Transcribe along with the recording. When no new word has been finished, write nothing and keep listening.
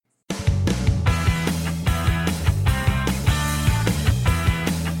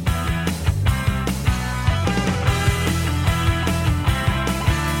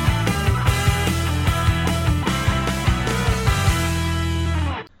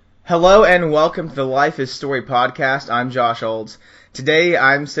Hello and welcome to the Life is Story podcast. I'm Josh Olds. Today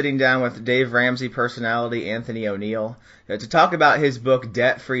I'm sitting down with Dave Ramsey personality Anthony O'Neill to talk about his book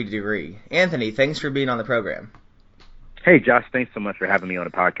Debt Free Degree. Anthony, thanks for being on the program. Hey Josh, thanks so much for having me on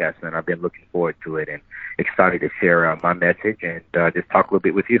the podcast, man. I've been looking forward to it and excited to share my message and just talk a little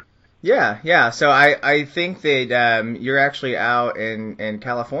bit with you. Yeah. So I think that you're actually out in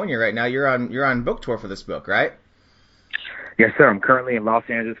California right now. You're on book tour for this book, right? Yes, sir. I'm currently in Los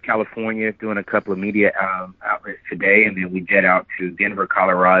Angeles, California, doing a couple of media outlets today, and then we jet out to Denver,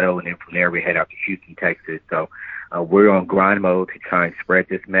 Colorado, and then from there we head out to Houston, Texas. So we're on grind mode to try and spread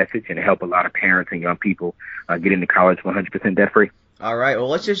this message and help a lot of parents and young people get into college 100% debt-free. All right. Well,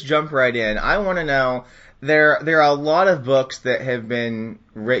 let's just jump right in. I want to know, there are a lot of books that have been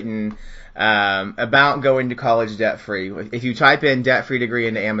written about going to college debt-free. If you type in debt-free degree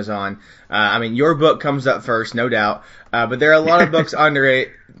into Amazon, your book comes up first, no doubt. But there are a lot of books under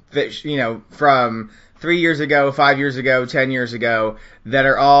it that, from 3 years ago, 5 years ago, 10 years ago, that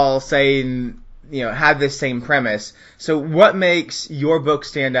are all saying, have this same premise. So what makes your book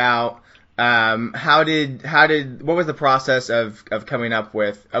stand out? What was the process of coming up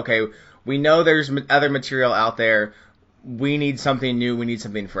with, okay, we know there's other material out there. We need something new. We need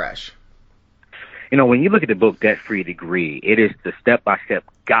something fresh. When you look at the book Debt Free Degree, it is the step-by-step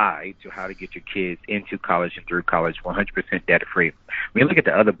guide to how to get your kids into college and through college 100% debt-free. When you look at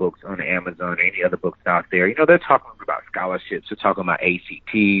the other books on Amazon or any other books out there, they're talking about scholarships, they're talking about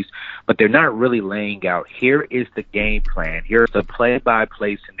ACTs, but they're not really laying out, here is the game plan, here's the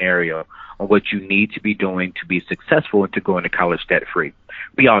play-by-play scenario on what you need to be doing to be successful and to go into college debt-free.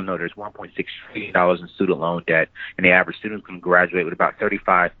 We all know there's $1.6 trillion in student loan debt, and the average student is going to graduate with about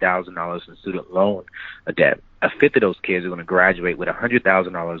 $35,000 in student loan debt. A fifth of those kids are going to graduate with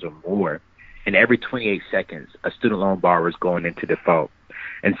 $100,000 or more, and every 28 seconds, a student loan borrower is going into default.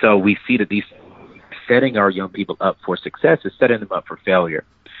 And so we see that these setting our young people up for success is setting them up for failure.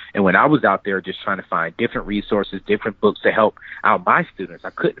 And when I was out there just trying to find different resources, different books to help out my students, I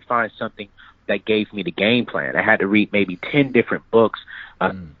couldn't find something that gave me the game plan. I had to read maybe 10 different books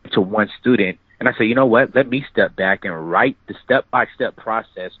to one student. And I said, you know what, let me step back and write the step-by-step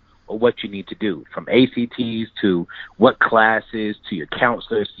process of what you need to do, from ACTs to what classes to your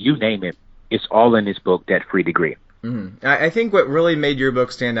counselors, you name it. It's all in this book, Debt Free Degree. Mm-hmm. I think what really made your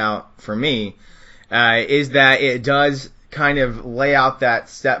book stand out for me is that it does kind of lay out that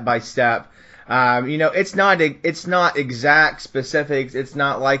step-by-step. It's not exact specifics. It's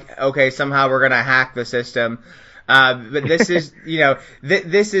not like, okay, somehow we're going to hack the system. But this is,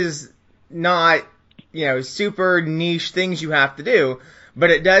 this is not, super niche things you have to do,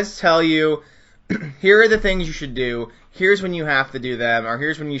 but it does tell you, here are the things you should do. Here's when you have to do them, or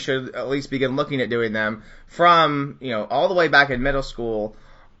here's when you should at least begin looking at doing them from, all the way back in middle school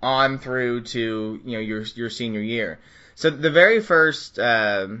on through to, your senior year. So the very first,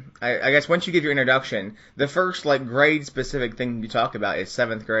 I guess once you give your introduction, the first grade specific thing you talk about is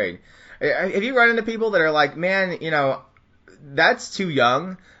 7th grade. Have you run into people that are like, man, that's too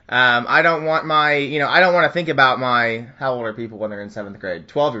young. I don't want I don't want to think about how old are people when they're in 7th grade?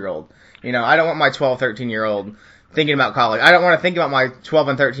 12-year-old. I don't want my 12, 13-year-old thinking about college. I don't want to think about my 12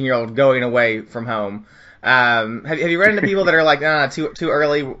 and 13-year-old going away from home. Have you run into people that are like, nah, too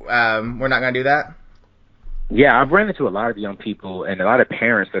early, we're not going to do that? Yeah, I've run into a lot of young people and a lot of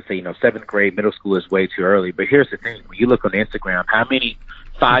parents that say, 7th grade, middle school is way too early. But here's the thing. When you look on Instagram, how many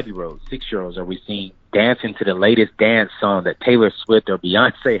 5-year-olds, 6-year-olds are we seeing dancing to the latest dance song that Taylor Swift or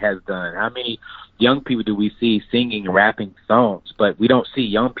Beyonce has done? How many young people do we see singing and rapping songs? But we don't see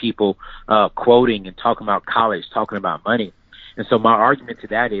young people quoting and talking about college, talking about money. And so my argument to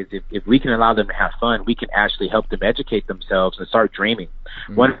that is if we can allow them to have fun, we can actually help them educate themselves and start dreaming.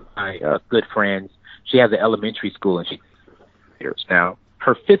 Mm-hmm. One of my good friends, she has an elementary school, and now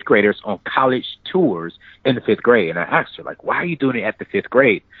her 5th graders on college tours in the 5th grade. And I asked her, why are you doing it at the 5th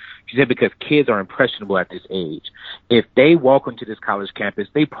grade? She said, because kids are impressionable at this age. If they walk onto this college campus,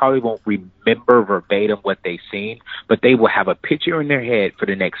 they probably won't remember verbatim what they've seen, but they will have a picture in their head for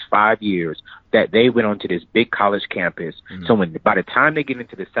the next 5 years that they went onto this big college campus. Mm-hmm. So by the time they get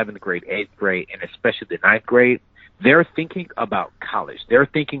into the 7th grade, 8th grade, and especially the 9th grade, they're thinking about college. They're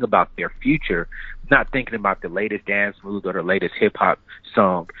thinking about their future, not thinking about the latest dance move or the latest hip-hop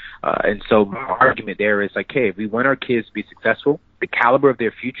song. And so my argument there is hey, if we want our kids to be successful, the caliber of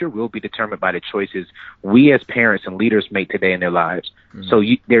their future will be determined by the choices we as parents and leaders make today in their lives. Mm-hmm. So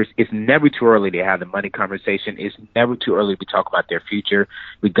it's never too early to have the money conversation. It's never too early to talk about their future.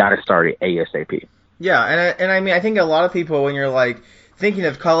 We got to start it ASAP. Yeah, and I think a lot of people, when you're thinking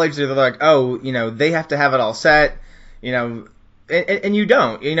of college, they're like, oh, they have to have it all set. and you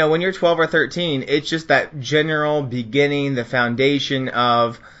don't. You know, when you're 12 or 13, it's just that general beginning, the foundation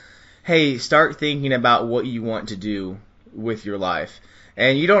of, hey, start thinking about what you want to do with your life.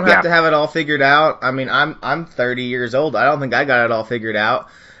 And you don't have to have it all figured out. I mean, I'm 30 years old. I don't think I got it all figured out.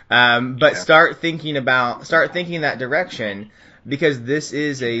 But start thinking that direction, because this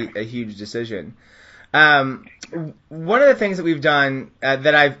is a huge decision. One of the things that we've done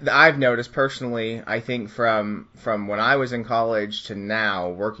that I've noticed personally, I think from when I was in college to now,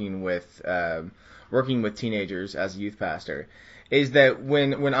 working with teenagers as a youth pastor, is that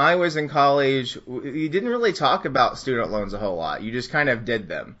when I was in college, you didn't really talk about student loans a whole lot. You just kind of did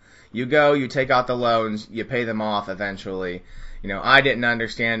them. You go, you take out the loans, you pay them off eventually. You know, I didn't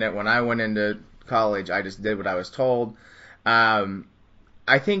understand it when I went into college. I just did what I was told.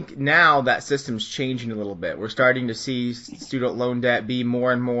 I think now that system's changing a little bit. We're starting to see student loan debt be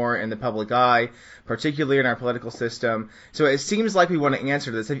more and more in the public eye, particularly in our political system. So it seems like we want to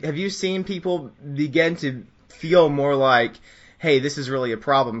answer this. Have you seen people begin to feel more like, hey, this is really a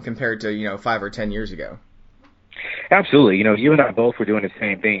problem compared to, 5 or 10 years ago? Absolutely. You and I both were doing the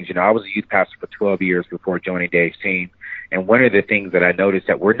same things. I was a youth pastor for 12 years before joining Dave's team. And one of the things that I noticed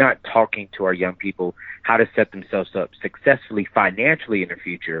that we're not talking to our young people how to set themselves up successfully financially in the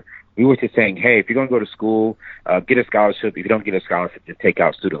future. We were just saying, hey, if you're going to go to school, get a scholarship. If you don't get a scholarship, just take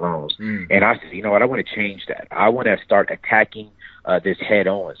out student loans. And I said, you know what, I want to change that. I want to start attacking this head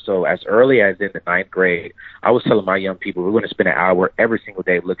on. So as early as in the 9th grade, I was telling my young people, we're going to spend an hour every single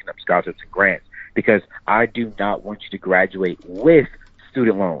day looking up scholarships and grants, because I do not want you to graduate with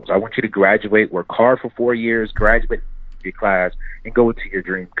student loans. I want you to graduate, work hard for 4 years, graduate your class, and go into your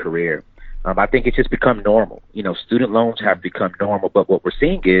dream career. I think it's just become normal. Student loans have become normal, but what we're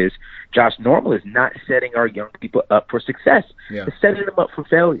seeing is, Josh, normal is not setting our young people up for success. Yeah. It's setting them up for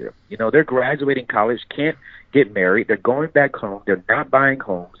failure. They're graduating college, can't get married, they're going back home, they're not buying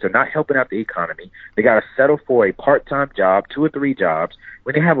homes, they're not helping out the economy. They got to settle for a part-time job, 2 or 3 jobs,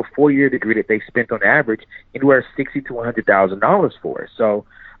 when they have a 4-year degree that they spent on average anywhere $60,000 to $100,000 for. So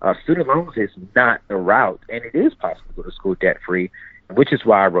student loans is not a route, and it is possible to go to school debt-free, which is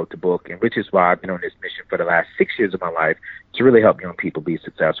why I wrote the book, and which is why I've been on this mission for the last 6 years of my life to really help young people be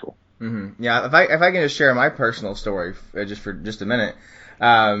successful. Mm-hmm. Yeah, if I can just share my personal story for just a minute.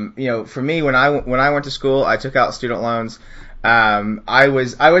 For me, when I went to school, I took out student loans. I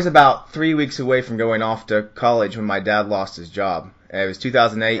was about 3 weeks away from going off to college when my dad lost his job. It was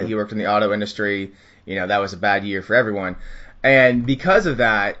 2008. He worked in the auto industry. That was a bad year for everyone. And because of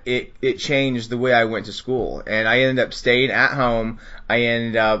that, it changed the way I went to school. And I ended up staying at home. I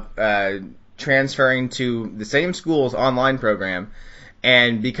ended up transferring to the same school's online program.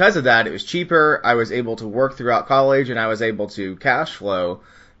 And because of that, it was cheaper. I was able to work throughout college, and I was able to cash flow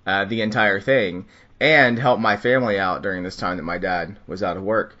the entire thing and help my family out during this time that my dad was out of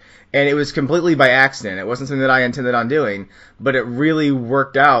work. And it was completely by accident. It wasn't something that I intended on doing, but it really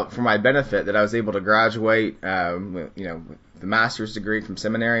worked out for my benefit that I was able to graduate, with the master's degree from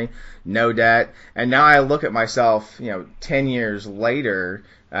seminary, no debt. And now I look at myself, 10 years later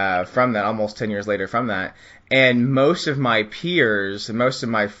from that, almost 10 years later from that, and most of my peers, most of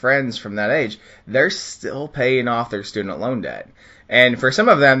my friends from that age, they're still paying off their student loan debt. And for some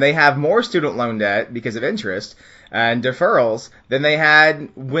of them, they have more student loan debt because of interest and deferrals than they had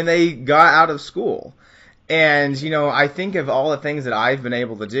when they got out of school. And, I think of all the things that I've been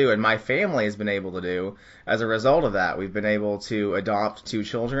able to do and my family has been able to do as a result of that. We've been able to adopt 2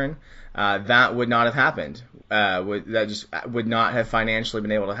 children. That would not have happened. That just would not have financially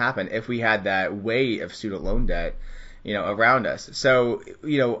been able to happen if we had that weight of student loan debt, around us. So,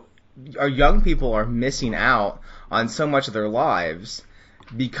 our young people are missing out on so much of their lives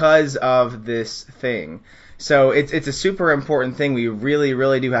because of this thing. So it's a super important thing. We really,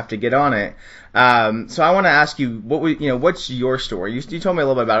 really do have to get on it. So I want to ask you, what's your story? You told me a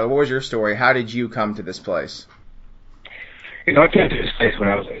little bit about it. What was your story? How did you come to this place? I came to this place when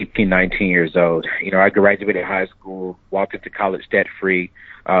I was 18, 19 years old. I graduated high school, walked into college debt-free,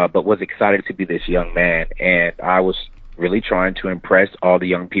 but was excited to be this young man. And I was really trying to impress all the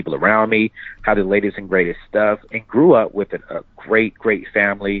young people around me, have the latest and greatest stuff, and grew up with a great, great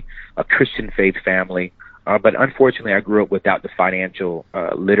family, a Christian faith family. But unfortunately, I grew up without the financial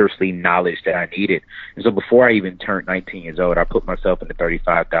literacy knowledge that I needed. And so before I even turned 19 years old, I put myself into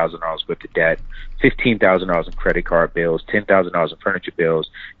 $35,000 worth of debt, $15,000 in credit card bills, $10,000 in furniture bills.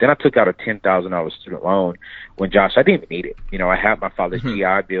 Then I took out a $10,000 student loan when, Josh, I didn't even need it. I had my father's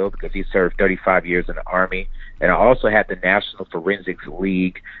GI Bill because he served 35 years in the Army. And I also had the National Forensics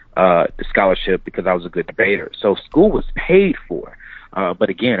League the scholarship because I was a good debater. So school was paid for. But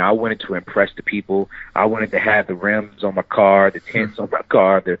again, I wanted to impress the people. I wanted to have the rims on my car, the tents on my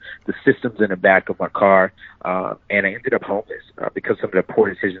car, the systems in the back of my car. And I ended up homeless because of the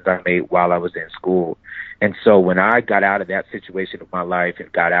poor decisions I made while I was in school. And so when I got out of that situation of my life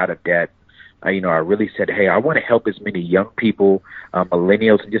and got out of debt, I really said, hey, I want to help as many young people,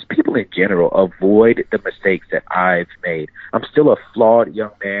 millennials, and just people in general avoid the mistakes that I've made. I'm still a flawed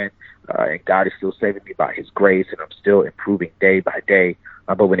young man, and God is still saving me by his grace, and I'm still improving day by day.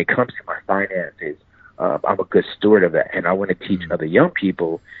 But when it comes to my finances, I'm a good steward of that, and I want to teach other young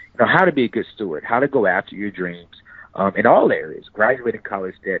people, how to be a good steward, how to go after your dreams, in all areas, graduating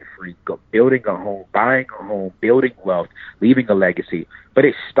college debt-free, building a home, buying a home, building wealth, leaving a legacy. But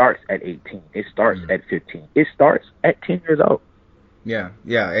it starts at 18. It starts at 15. It starts at 10 years old. Yeah.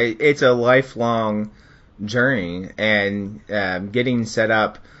 It's a lifelong journey, and getting set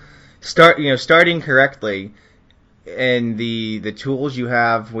up, starting correctly, and the tools you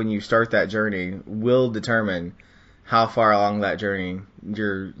have when you start that journey will determine how far along that journey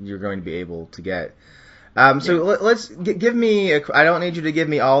you're going to be able to get. So let's give me. I don't need you to give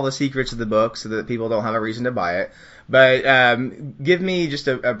me all the secrets of the book so that people don't have a reason to buy it. But give me just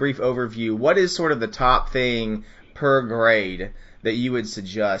a brief overview. What is sort of the top thing per grade that you would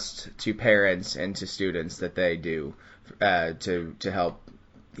suggest to parents and to students that they do to help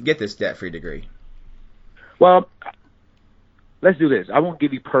get this debt-free degree? Well, let's do this. I won't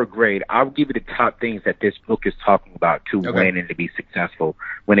give you per grade. I'll give you the top things that this book is talking about to win and to be successful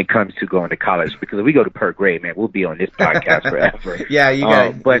when it comes to going to college. Because if we go to per grade, man, we'll be on this podcast forever. Yeah, you got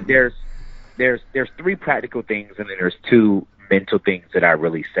it. But there's 3 practical things, and then there's 2 mental things that I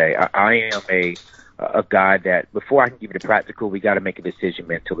really say. I am a guy that before I can give you the practical, we got to make a decision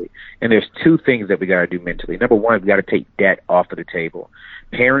mentally. And there's 2 things that we got to do mentally. Number one, we got to take debt off of the table.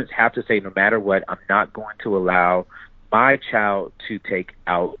 Parents have to say, no matter what, I'm not going to allow my child to take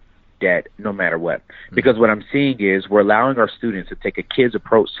out debt no matter what. Because what I'm seeing is we're allowing our students to take a kid's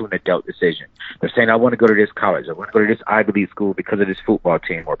approach to an adult decision. They're saying, I want to go to this college. I want to go to this Ivy League school because of this football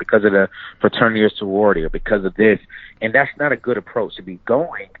team or because of the fraternity or sorority or because of this. And that's not a good approach to be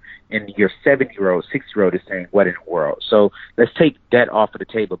going. And your 7-year-old, 6-year-old is saying, what in the world? So let's take debt off of the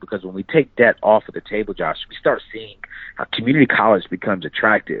table, because when we take debt off of the table, Josh, we start seeing how community college becomes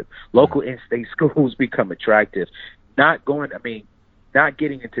attractive. Local in-state schools become attractive. Not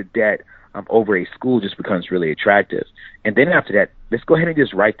getting into debt over a school just becomes really attractive. And then after that, let's go ahead and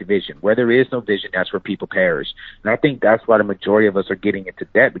just write the vision. Where there is no vision, that's where people perish. And I think that's why the majority of us are getting into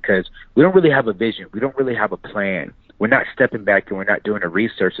debt, because we don't really have a vision. We don't really have a plan. We're not stepping back and we're not doing the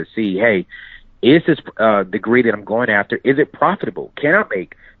research to see, hey, is this degree that I'm going after, is it profitable? Can I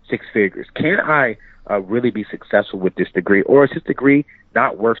make 6 figures? Can I really be successful with this degree? Or is this degree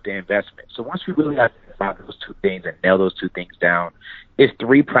not worth the investment? So once we really identify those 2 things and nail those 2 things down, it's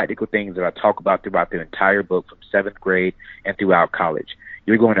 3 practical things that I talk about throughout the entire book from 7th grade and throughout college.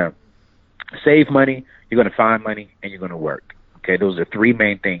 You're going to save money, you're going to find money, and you're going to work. Okay, those are 3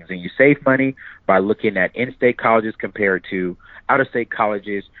 main things. And you save money by looking at in-state colleges compared to out-of-state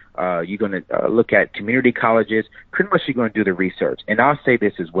colleges. You're going to look at community colleges. Pretty much you're going to do the research. And I'll say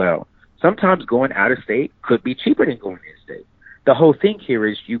this as well. Sometimes going out-of-state could be cheaper than going in-state. The whole thing here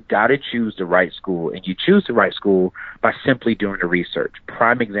is you got to choose the right school, and you choose the right school by simply doing the research.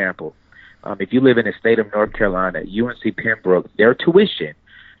 Prime example, if you live in the state of North Carolina, UNC Pembroke, their tuition,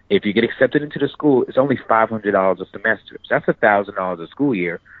 if you get accepted into the school, it's only $500 a semester. So that's $1,000 a school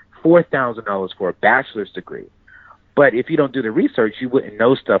year, $4,000 for a bachelor's degree. But if you don't do the research, you wouldn't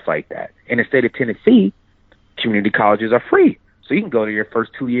know stuff like that. In the state of Tennessee, community colleges are free. So you can go to your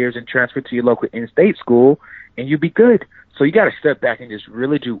first 2 years and transfer to your local in-state school, and you'll be good. So you got to step back and just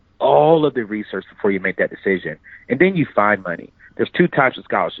really do all of the research before you make that decision. And then you find money. There's 2 types of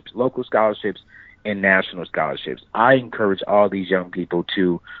scholarships, local scholarships and national scholarships. I encourage all these young people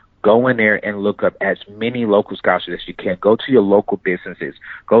to go in there and look up as many local scholarships as you can. Go to your local businesses.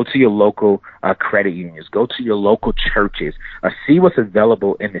 Go to your local credit unions. Go to your local churches. See what's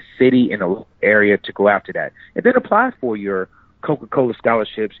available in the city, in the local area to go after that. And then apply for your Coca-Cola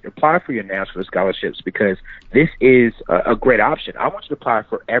scholarships, apply for your national scholarships, because this is a great option. I want you to apply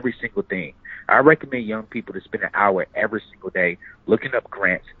for every single thing. I recommend young people to spend an hour every single day looking up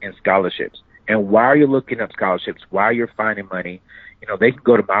grants and scholarships. And while you're looking up scholarships, while you're finding money, they can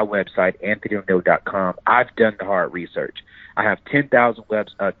go to my website, AnthonyO'Neill.com. I've done the hard research. I have 10,000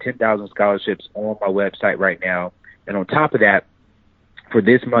 scholarships on my website right now. And on top of that, for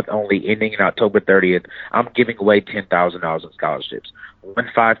this month only, ending in October 30th, I'm giving away $10,000 in scholarships. One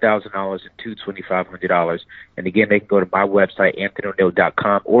 $5,000 and two $2,500. And again, they can go to my website,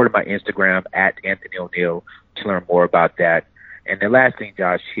 AnthonyO'Neill.com, or to my Instagram, @AnthonyO'Neill, to learn more about that. And the last thing,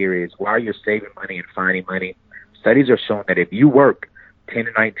 Josh, here is while you're saving money and finding money, studies are showing that if you work 10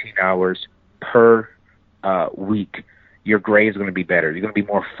 to 19 hours per week, your grade is going to be better. You're going to be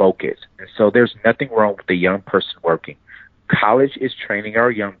more focused. And so there's nothing wrong with the young person working. College is training our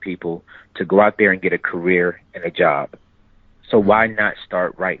young people to go out there and get a career and a job. So why not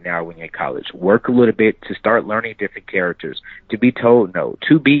start right now when you're in college? Work a little bit to start learning different characters, to be told no,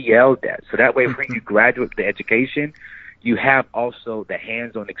 to be yelled at. So that way when you graduate with the education, you have also the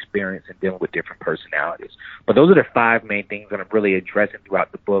hands-on experience in dealing with different personalities. But those are the 5 main things that I'm really addressing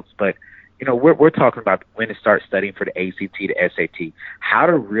throughout the books. But, you know, we're talking about when to start studying for the ACT, the SAT, how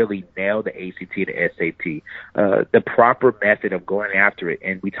to really nail the ACT, the SAT, the proper method of going after it.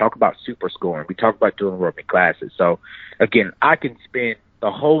 And we talk about super scoring. We talk about doing enrollment classes. So, again, I can spend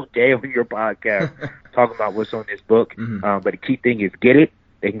the whole day on your podcast talking about what's on this book. But the key thing is get it.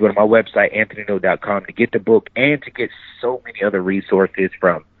 They can go to my website, anthonyno.com, to get the book and to get so many other resources,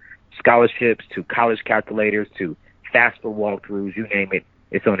 from scholarships to college calculators to FAFSA walkthroughs, you name it.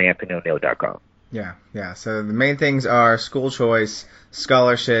 It's on anthonyo'neill.com. Yeah. So the main things are school choice,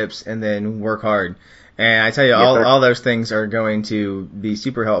 scholarships, and then work hard. And I tell you, all those things are going to be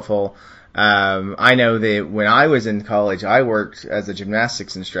super helpful. I know that when I was in college, I worked as a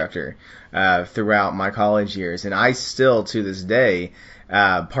gymnastics instructor throughout my college years, and I still, to this day,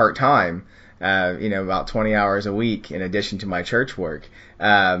 part-time, about 20 hours a week in addition to my church work,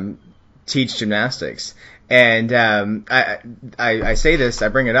 teach gymnastics. And I say this, I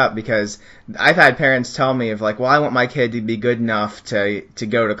bring it up because I've had parents tell me of like, well, I want my kid to be good enough to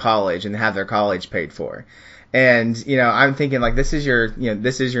go to college and have their college paid for. And, I'm thinking like, this is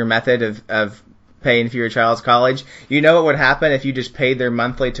your method of paying for your child's college. You know what would happen if you just paid their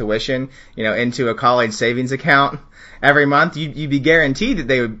monthly tuition, into a college savings account every month? You'd be guaranteed that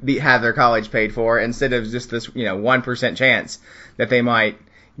they would have their college paid for instead of just this, 1% chance that they might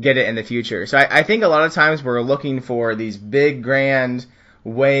get it in the future. So I think a lot of times we're looking for these big, grand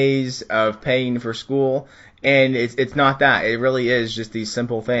ways of paying for school, and it's not that. It really is just these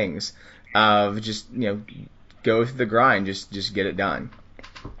simple things of just, go through the grind, just get it done.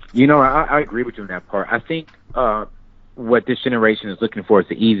 I agree with you on that part. I think what this generation is looking for is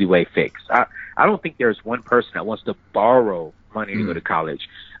the easy way fix. I don't think there's one person that wants to borrow money to go to college.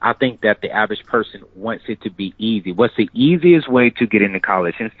 I think that the average person wants it to be easy. What's the easiest way to get into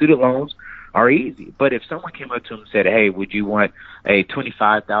college? And student loans are easy. But if someone came up to them and said, hey, would you want a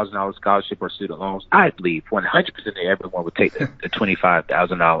 $25,000 scholarship or student loans? I believe 100% of everyone would take the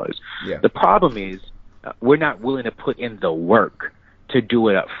 $25,000. Yeah. The problem is we're not willing to put in the work to do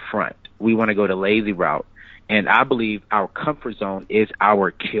it up front. We want to go the lazy route. And I believe our comfort zone is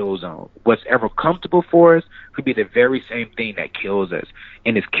our kill zone. What's ever comfortable for us could be the very same thing that kills us.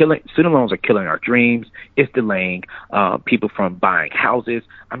 And student loans are killing our dreams. It's delaying people from buying houses.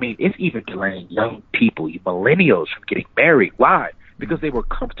 I mean, it's even delaying young people, millennials, from getting married. Why? Because they were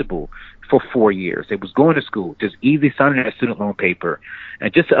comfortable for 4 years. They was going to school, just easy signing a student loan paper.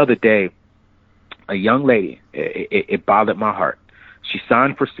 And just the other day, a young lady, it bothered my heart. She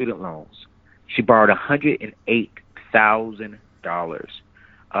signed for student loans. She borrowed $108,000.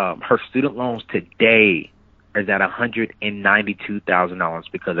 Her student loans today is at $192,000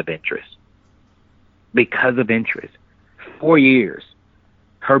 because of interest. Because of interest. 4 years.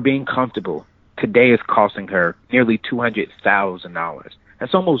 Her being comfortable today is costing her nearly $200,000.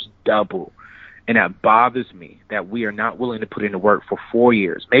 That's almost double. And that bothers me that we are not willing to put in the work for 4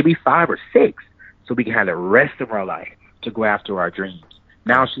 years, maybe 5 or 6, so we can have the rest of our life to go after our dreams.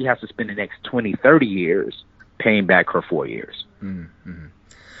 Now she has to spend the next 20, 30 years paying back her 4 years. Mm-hmm.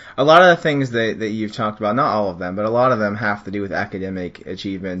 A lot of the things that you've talked about, not all of them, but a lot of them have to do with academic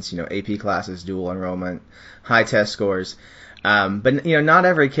achievements, AP classes, dual enrollment, high test scores. But not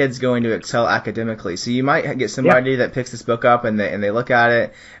every kid's going to excel academically. So you might get somebody that picks this book up and they look at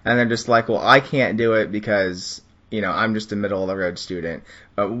it and they're just like, well, I can't do it because I'm just a middle of the road student.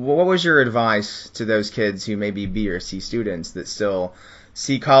 What was your advice to those kids who may be B or C students that still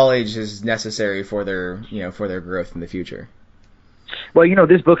see college as necessary for their growth in the future? Well,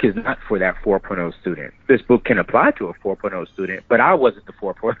 this book is not for that 4.0 student. This book can apply to a 4.0 student, but I wasn't the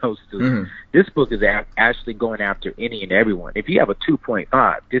 4.0 student. Mm-hmm. This book is actually going after any and everyone. If you have a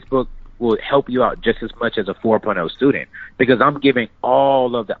 2.5, this book will help you out just as much as a 4.0 student, because I'm giving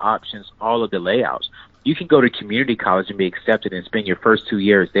all of the options, all of the layouts. You can go to community college and be accepted and spend your first 2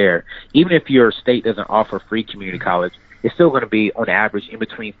 years there. Even if your state doesn't offer free community college, it's still going to be, on average, in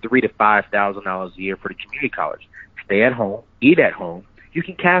between $3,000 to $5,000 a year for the community college. Stay at home, eat at home, you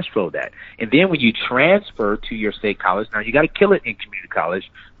can cash flow that. And then when you transfer to your state college, now you got to kill it in community college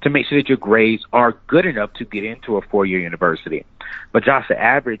to make sure that your grades are good enough to get into a four-year university. But Josh, the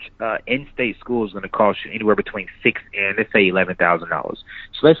average in-state school is going to cost you anywhere between $6,000 and let's say $11,000. So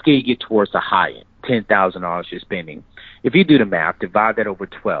let's say you get towards the high end, $10,000 you're spending. If you do the math, divide that over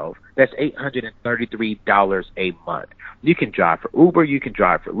 12, that's $833 a month. You can drive for Uber, you can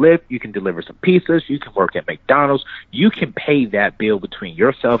drive for Lyft, you can deliver some pizzas, you can work at McDonald's. You can pay that bill between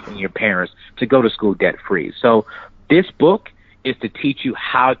yourself and your parents to go to school debt-free. So this book is to teach you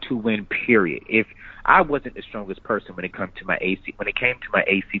how to win, period. If I wasn't the strongest person when it came to my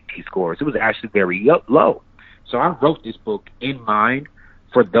ACT scores, it was actually very low. So I wrote this book in mind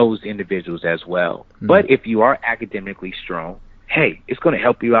for those individuals as well. But if you are academically strong, hey, it's going to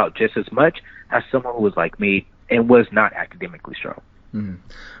help you out just as much as someone who was like me and was not academically strong. All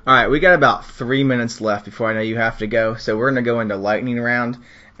right, we got about 3 minutes left before I know you have to go. So we're going to go into lightning round.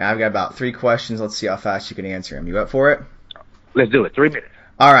 And I've got about 3 questions. Let's see how fast you can answer them. You up for it? Let's do it. 3 minutes.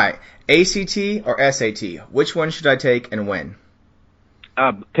 All right. ACT or SAT? Which one should I take and when?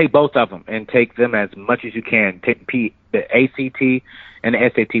 Take both of them and take them as much as you can. Take the ACT and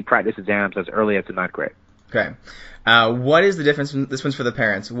the SAT practice exams as early as the 9th grade. Okay. What is the difference? This one's for the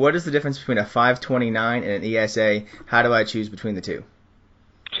parents. What is the difference between a 529 and an ESA? How do I choose between the two?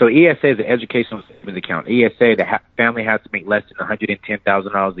 So ESA is an educational savings account. ESA, the family has to make less than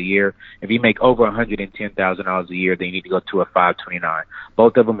 $110,000 a year. If you make over $110,000 a year, then you need to go to a 529.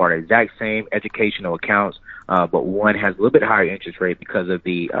 Both of them are the exact same educational accounts, but one has a little bit higher interest rate because of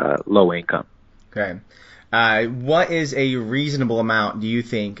the low income. Okay. What is a reasonable amount, do you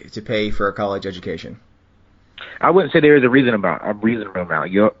think, to pay for a college education? I wouldn't say there is a reasonable amount.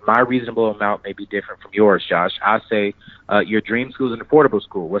 My reasonable amount may be different from yours, Josh. I say your dream school is an affordable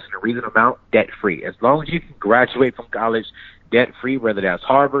school. What's a reasonable amount? Debt-free. As long as you can graduate from college debt-free, whether that's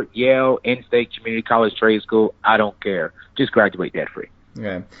Harvard, Yale, in-state community college, trade school, I don't care. Just graduate debt-free.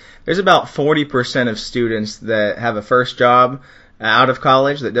 Okay. There's about 40% of students that have a first job out of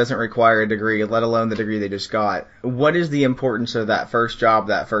college that doesn't require a degree, let alone the degree they just got. What is the importance of that first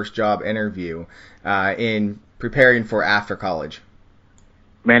job interview in preparing for after college?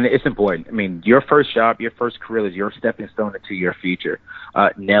 Man, it's important. I mean, your first job, your first career is your stepping stone into your future.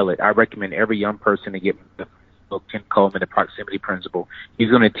 Nail it. I recommend every young person to get the book, Ken Coleman, The Proximity Principle.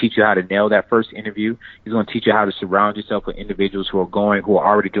 He's going to teach you how to nail that first interview. He's going to teach you how to surround yourself with individuals who are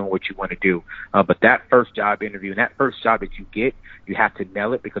already doing what you want to do. But that first job interview and that first job that you get, you have to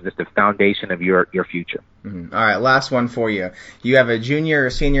nail it because it's the foundation of your future. Mm-hmm. All right, last one for you. You have a junior or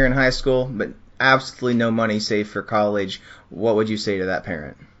senior in high school, but absolutely no money saved for college. What would you say to that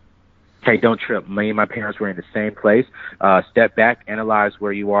parent? Hey, don't trip. Me and my parents were in the same place. Step back, analyze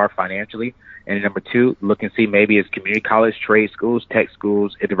where you are financially. And number 2, look and see maybe it's community college, trade schools, tech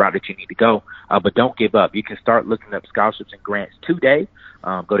schools is the route that you need to go. But don't give up. You can start looking up scholarships and grants today.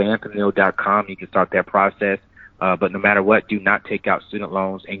 Go to anthonyneal.com. You can start that process. But no matter what, do not take out student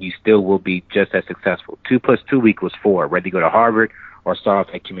loans, and you still will be just as successful. 2 + 2 equals 4, whether you go to Harvard or start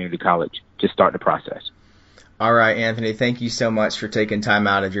off at community college. Just start the process. All right, Anthony, thank you so much for taking time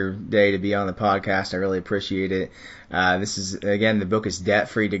out of your day to be on the podcast. I really appreciate it. This is, again, the book is Debt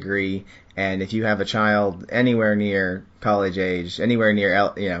Free Degree, and if you have a child anywhere near college age, anywhere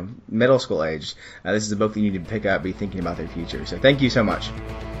near middle school age, this is a book that you need to pick up, be thinking about their future. So thank you so much.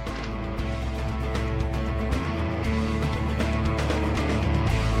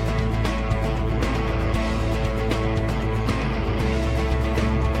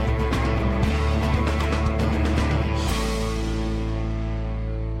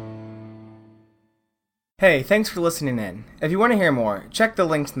 Hey, thanks for listening in. If you want to hear more, check the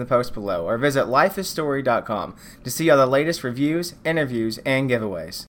links in the post below or visit lifeisstory.com to see all the latest reviews, interviews, and giveaways.